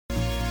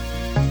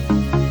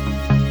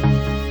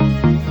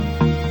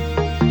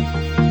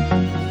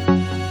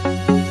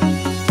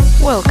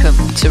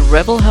Welcome to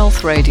Rebel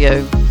Health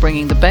Radio,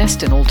 bringing the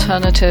best in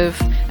alternative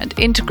and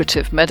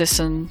integrative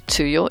medicine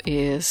to your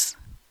ears.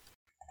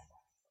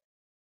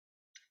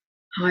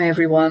 Hi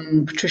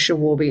everyone, Patricia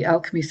Warby,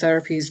 Alchemy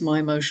Therapies, My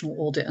Emotional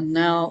Audit, and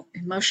now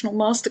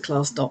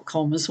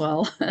emotionalmasterclass.com as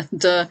well,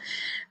 and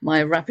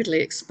my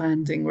rapidly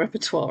expanding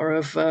repertoire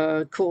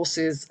of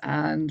courses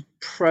and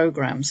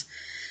programs.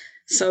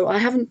 So I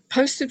haven't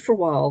posted for a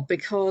while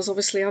because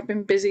obviously I've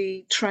been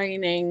busy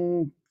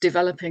training,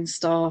 developing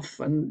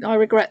stuff, and I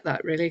regret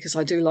that really because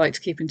I do like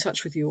to keep in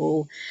touch with you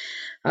all.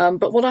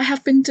 But what I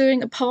have been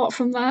doing apart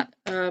from that,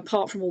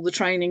 apart from all the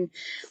training,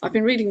 I've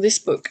been reading this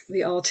book,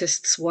 The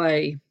Artist's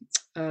Way,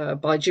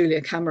 by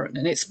Julia Cameron,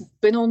 and it's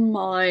been on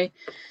my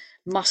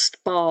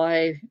must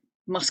buy,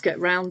 must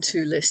get round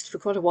to list for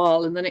quite a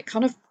while, and then it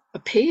kind of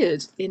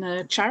appeared in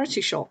a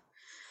charity shop.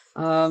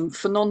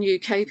 For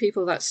non-UK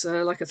people, that's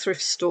like a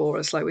thrift store.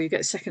 It's like where you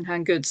get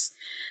secondhand goods,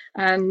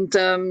 and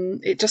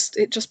it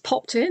just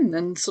popped in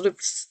and sort of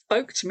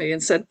spoke to me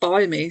and said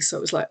buy me. So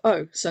it was like,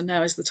 oh, so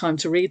now is the time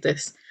to read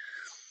this.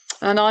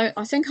 And I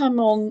think I'm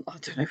on, I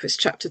don't know if it's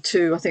chapter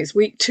 2, I think it's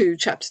week 2,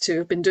 chapter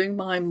 2. I've been doing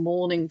my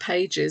morning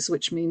pages,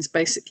 which means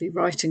basically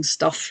writing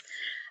stuff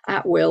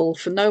at will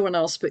for no one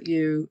else but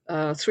you,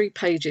 3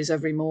 pages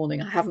every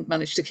morning. I haven't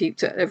managed to keep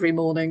to every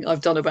morning. I've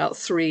done about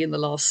 3 in the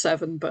last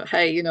 7, but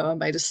hey, you know, I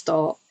made a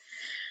start.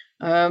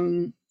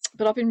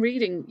 But I've been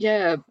reading,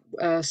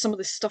 some of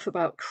this stuff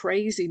about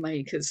crazy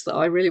makers that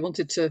I really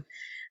wanted to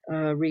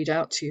read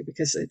out to you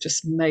because it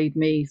just made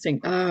me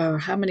think, oh,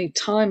 how many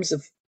times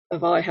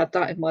have I had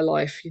that in my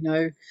life? You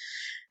know,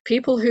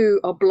 people who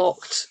are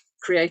blocked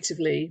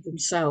creatively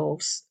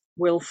themselves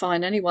will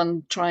find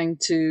anyone trying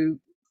to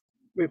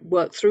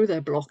work through their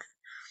block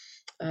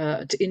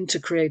into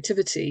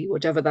creativity,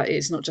 whatever that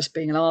is, not just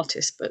being an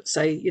artist, but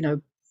say, you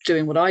know,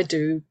 doing what I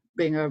do,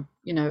 being a,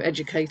 you know,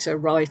 educator,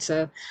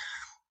 writer,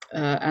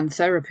 and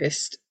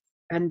therapist,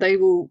 and they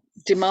will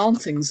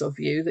demand things of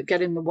you that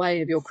get in the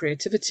way of your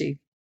creativity.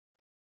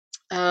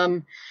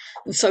 And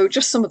so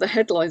just some of the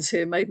headlines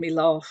here made me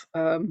laugh.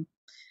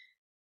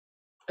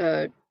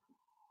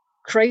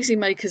 Crazy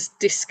makers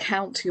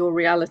discount your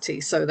reality.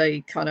 So they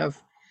kind of,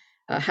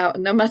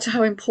 no matter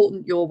how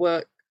important your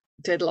work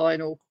deadline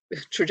or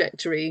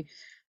trajectory,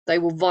 they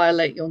will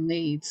violate your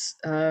needs.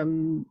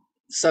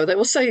 So they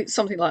will say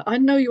something like, I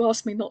know you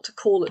asked me not to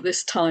call at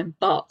this time,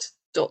 but ...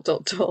 you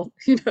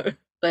know,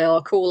 they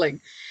are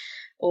calling.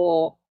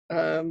 Or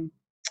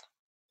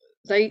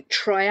they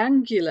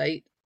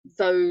triangulate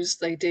those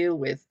they deal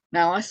with.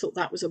 Now, I thought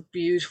that was a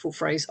beautiful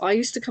phrase. I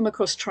used to come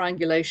across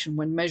triangulation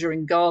when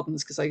measuring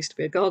gardens because I used to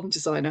be a garden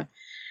designer.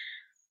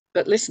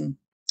 But listen,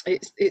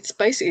 it's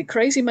basically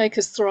crazy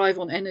makers thrive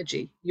on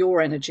energy,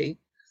 your energy.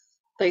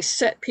 They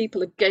set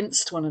people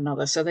against one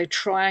another. So they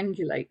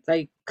triangulate,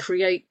 they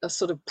create a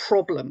sort of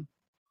problem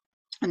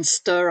and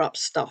stir up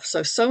stuff.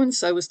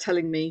 So-and-so was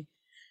telling me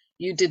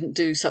you didn't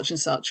do such and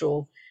such,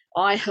 or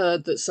I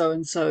heard that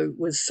so-and-so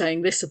was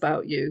saying this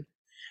about you.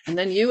 And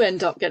then you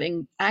end up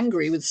getting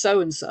angry with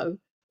so-and-so,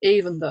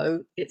 even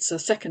though it's a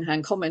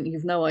secondhand comment.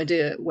 You've no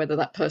idea whether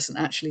that person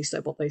actually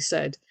said what they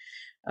said.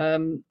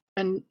 And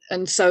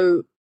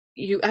so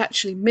you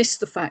actually miss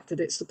the fact that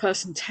it's the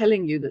person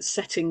telling you that's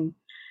setting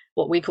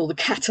what we call the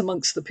cat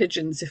amongst the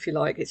pigeons, if you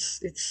like. It's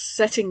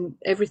setting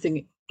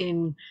everything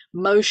in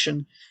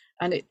motion,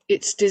 and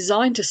it's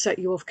designed to set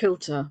you off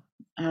kilter.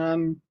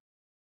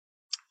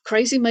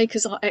 Crazy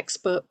makers are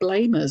expert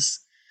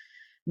blamers.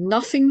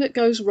 Nothing that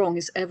goes wrong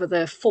is ever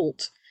their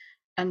fault.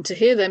 And to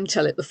hear them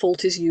tell it, the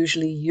fault is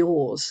usually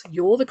yours.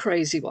 You're the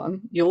crazy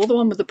one. You're the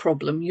one with the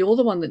problem. You're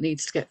the one that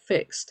needs to get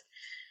fixed.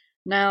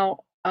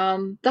 Now,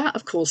 that,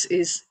 of course,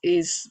 is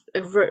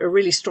a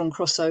really strong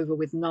crossover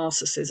with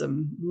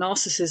narcissism.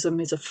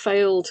 Narcissism is a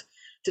failed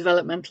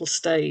developmental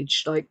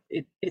stage. Like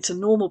it's a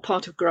normal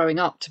part of growing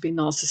up to be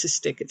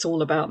narcissistic. It's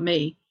all about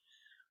me.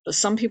 But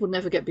some people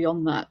never get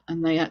beyond that,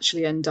 and they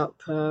actually end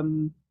up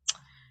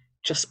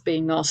just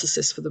being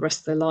narcissists for the rest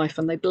of their life,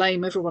 and they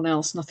blame everyone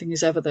else. Nothing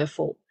is ever their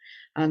fault,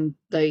 and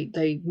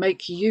they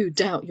make you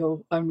doubt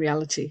your own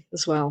reality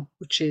as well,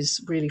 which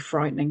is really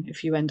frightening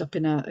if you end up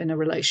in a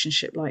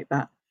relationship like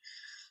that.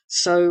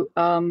 So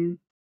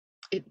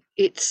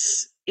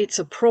it's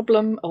a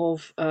problem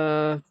of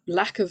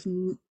lack of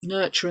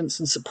nurturance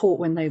and support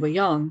when they were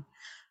young.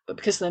 But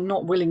because they're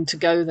not willing to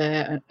go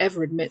there and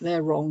ever admit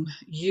they're wrong,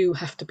 you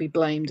have to be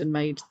blamed and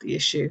made the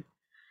issue.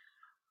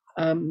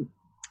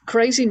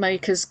 Crazy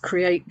makers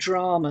create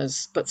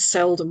dramas, but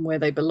seldom where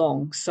they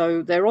belong.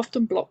 So they're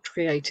often blocked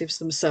creatives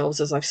themselves,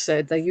 as I've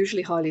said. They're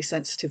usually highly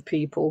sensitive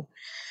people,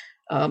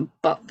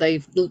 but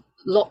they've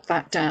locked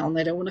that down.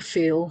 They don't want to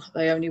feel.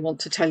 They only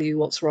want to tell you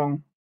what's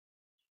wrong.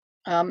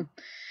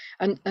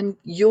 And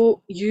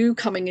you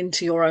coming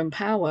into your own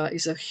power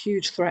is a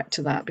huge threat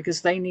to that, because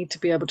they need to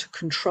be able to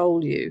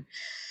control you.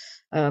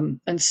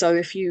 And so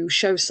if you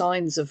show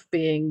signs of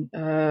being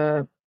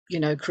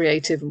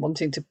creative and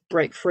wanting to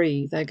break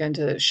free, they're going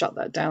to shut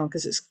that down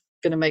because it's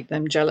going to make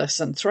them jealous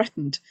and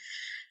threatened.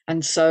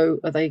 And so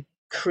they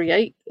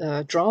create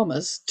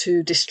dramas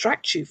to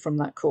distract you from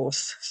that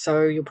course.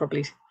 So you'll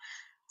probably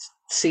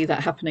see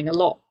that happening a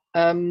lot.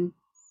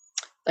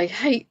 They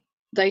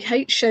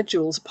hate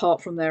schedules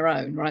apart from their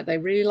own, right? They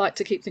really like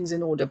to keep things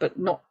in order, but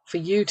not for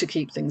you to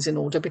keep things in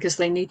order, because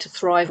they need to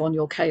thrive on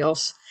your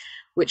chaos,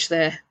 which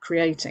they're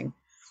creating.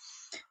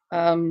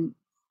 And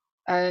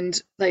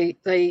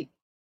they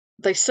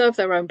serve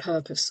their own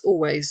purpose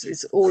always.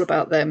 It's all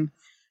about them.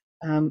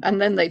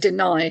 And then they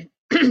deny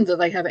that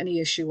they have any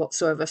issue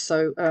whatsoever.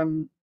 So,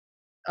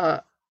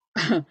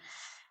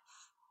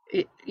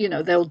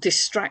 they'll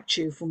distract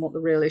you from what the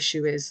real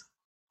issue is.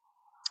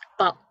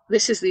 But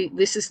this is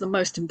the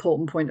most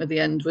important point at the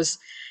end, was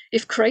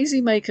if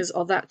crazy makers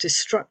are that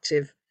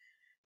destructive,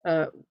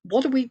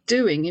 what are we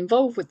doing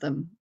involved with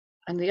them?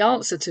 And the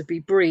answer, to be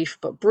brief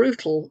but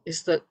brutal,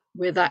 is that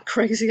we're that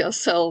crazy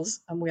ourselves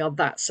and we are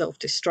that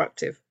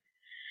self-destructive.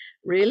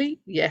 Really?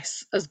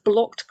 Yes. As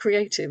blocked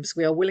creatives,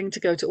 we are willing to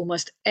go to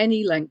almost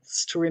any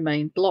lengths to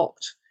remain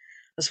blocked.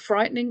 As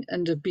frightening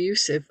and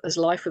abusive as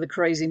life with a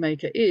crazy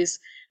maker is,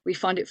 we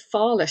find it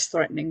far less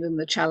threatening than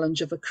the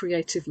challenge of a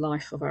creative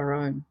life of our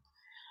own.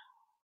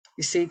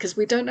 You see, because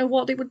we don't know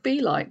what it would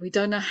be like. We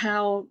don't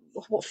know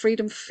what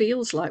freedom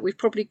feels like. We've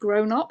probably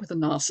grown up with a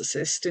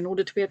narcissist in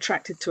order to be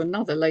attracted to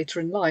another later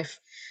in life.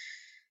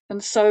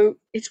 And so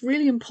it's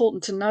really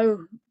important to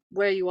know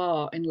where you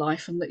are in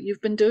life and that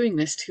you've been doing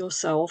this to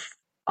yourself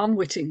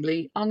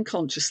unwittingly,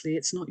 unconsciously.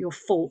 It's not your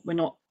fault. We're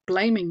not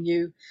blaming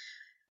you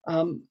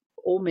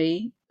or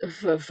me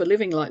for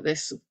living like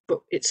this,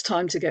 but it's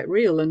time to get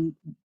real and,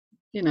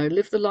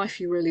 live the life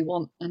you really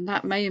want. And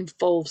that may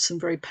involve some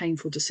very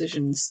painful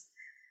decisions.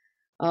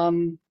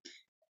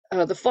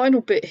 The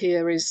final bit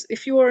here is,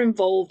 if you are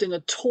involved in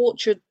a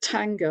tortured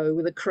tango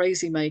with a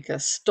crazy maker,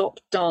 stop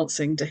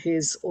dancing to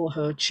his or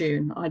her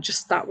tune.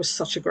 That was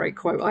such a great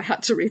quote. I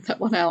had to read that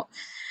one out.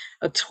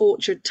 A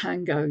tortured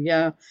tango.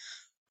 Yeah.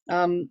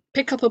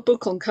 Pick up a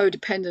book on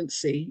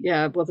codependency.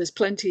 Yeah. Well, there's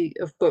plenty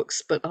of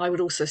books, but I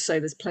would also say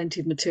there's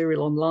plenty of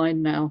material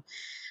online now.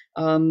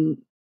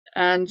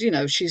 And,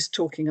 she's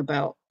talking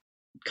about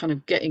kind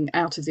of getting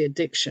out of the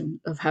addiction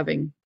of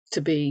having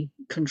to be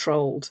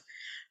controlled,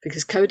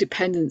 because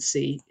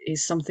codependency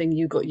is something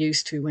you got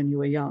used to when you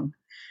were young.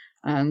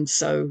 And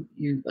so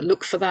you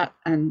look for that,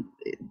 and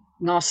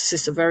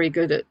narcissists are very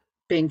good at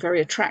being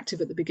very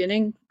attractive at the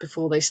beginning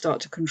before they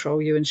start to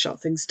control you and shut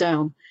things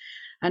down.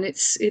 And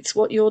it's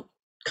what you're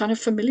kind of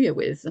familiar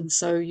with. And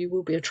so you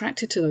will be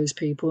attracted to those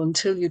people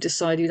until you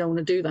decide you don't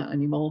want to do that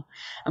anymore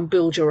and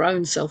build your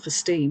own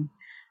self-esteem,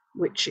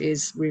 which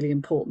is really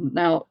important.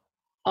 Now,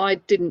 I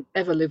didn't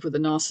ever live with a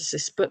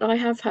narcissist, but I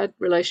have had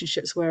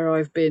relationships where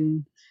I've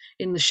been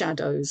in the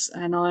shadows,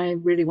 and I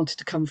really wanted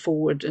to come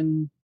forward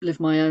and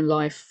live my own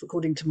life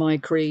according to my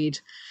creed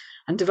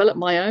and develop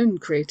my own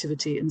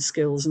creativity and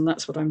skills. And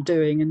that's what I'm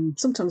doing. And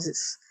sometimes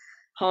it's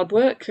hard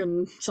work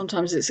and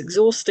sometimes it's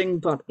exhausting,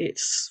 but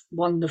it's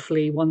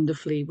wonderfully,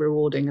 wonderfully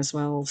rewarding as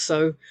well.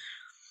 So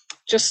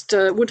just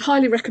would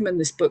highly recommend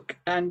this book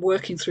and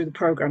working through the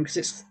program,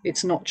 because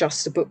it's not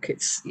just a book.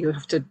 You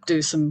have to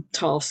do some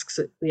tasks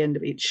at the end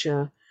of each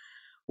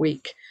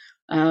week.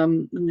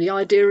 And the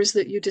idea is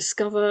that you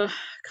discover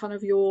kind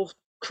of your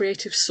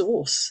creative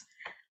source,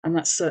 and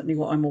that's certainly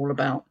what I'm all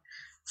about.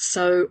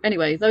 So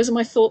anyway, those are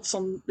my thoughts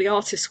on The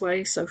Artist's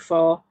Way so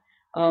far.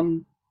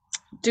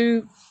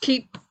 Do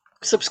keep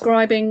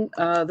subscribing.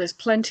 There's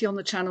plenty on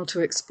the channel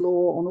to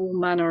explore on all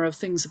manner of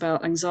things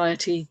about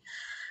anxiety,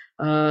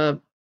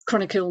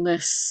 chronic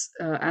illness,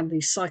 and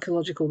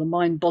the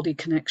mind-body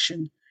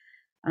connection.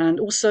 And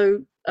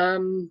also,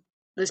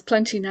 there's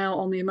plenty now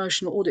on the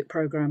Emotional Audit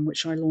Program,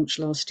 which I launched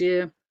last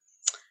year.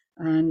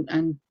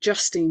 And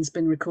Justine's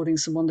been recording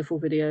some wonderful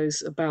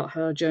videos about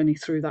her journey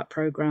through that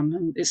program.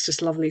 And it's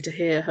just lovely to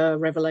hear her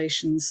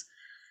revelations,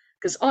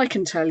 because I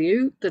can tell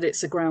you that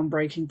it's a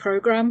groundbreaking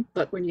program,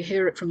 but when you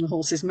hear it from the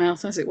horse's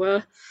mouth, as it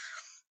were,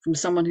 from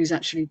someone who's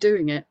actually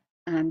doing it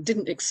and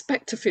didn't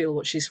expect to feel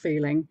what she's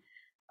feeling,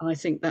 I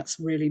think that's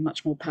really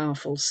much more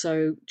powerful.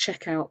 So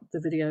check out the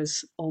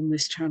videos on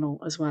this channel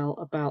as well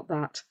about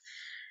that.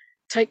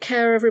 Take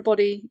care,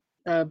 everybody.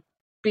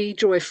 Be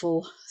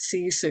joyful.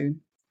 See you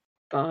soon.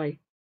 Bye.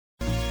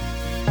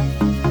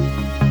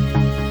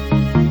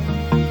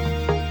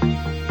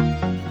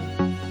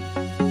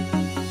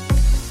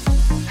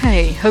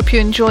 Hey, hope you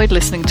enjoyed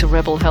listening to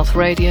Rebel Health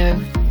Radio.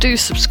 Do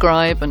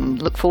subscribe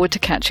and look forward to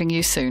catching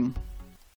you soon.